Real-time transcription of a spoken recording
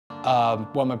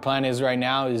What my plan is right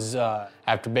now is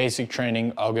after basic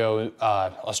training,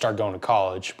 I'll start going to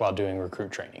college while doing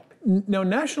recruit training. Now,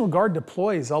 National Guard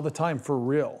deploys all the time for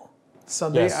real. So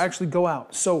they actually go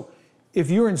out. So if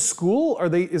you're in school,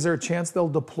 is there a chance they'll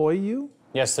deploy you?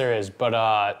 Yes, there is,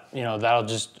 but you know, I'll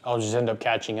just end up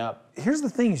catching up. Here's the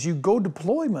thing: is you go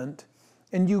deployment,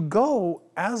 and you go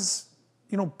as,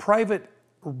 you know, Private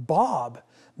Bob,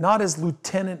 not as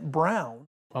Lieutenant Brown.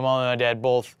 My mom and my dad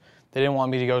both, they didn't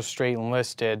want me to go straight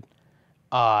enlisted.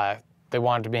 They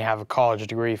wanted me to have a college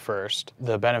degree first.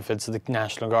 The benefits the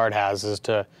National Guard has is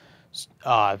to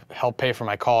help pay for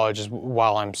my college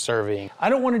while I'm serving. I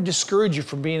don't want to discourage you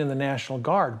from being in the National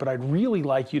Guard, but I'd really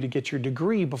like you to get your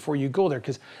degree before you go there,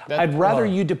 because I'd rather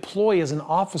you deploy as an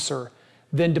officer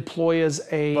than deploy as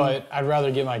a... But I'd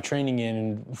rather get my training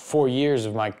in 4 years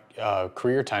of my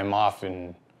career time off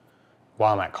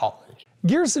while I'm at college.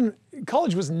 Garrison,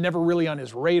 college was never really on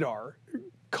his radar.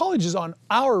 College is on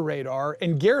our radar,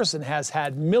 and Garrison has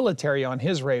had military on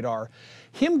his radar.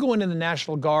 Him going in the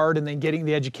National Guard and then getting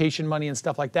the education money and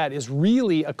stuff like that is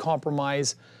really a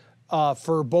compromise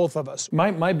for both of us.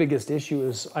 My biggest issue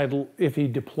is if he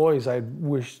deploys, I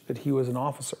wish that he was an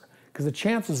officer, because the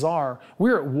chances are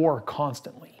we're at war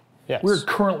constantly. Yes. We're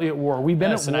currently at war. We've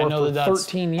been at war for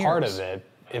 13 years. Part of it.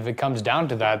 If it comes down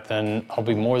to that, then I'll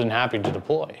be more than happy to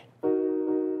deploy.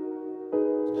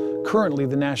 Currently,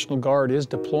 the National Guard is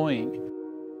deploying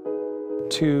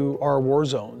to our war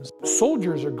zones.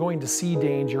 Soldiers are going to see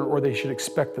danger, or they should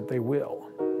expect that they will.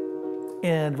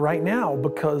 And right now,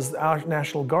 because our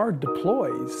National Guard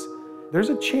deploys, there's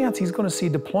a chance he's going to see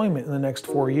deployment in the next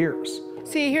 4 years.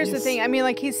 See, here's the thing. I mean,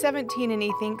 like, he's 17 and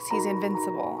he thinks he's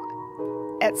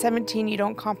invincible. At 17, you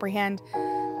don't comprehend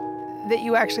that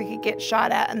you actually could get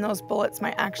shot at and those bullets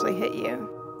might actually hit you.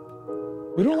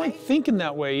 We don't like thinking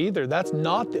that way either. That's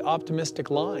not the optimistic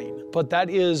line, but that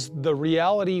is the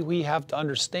reality we have to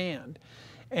understand.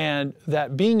 And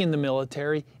that being in the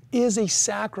military is a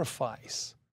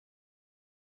sacrifice.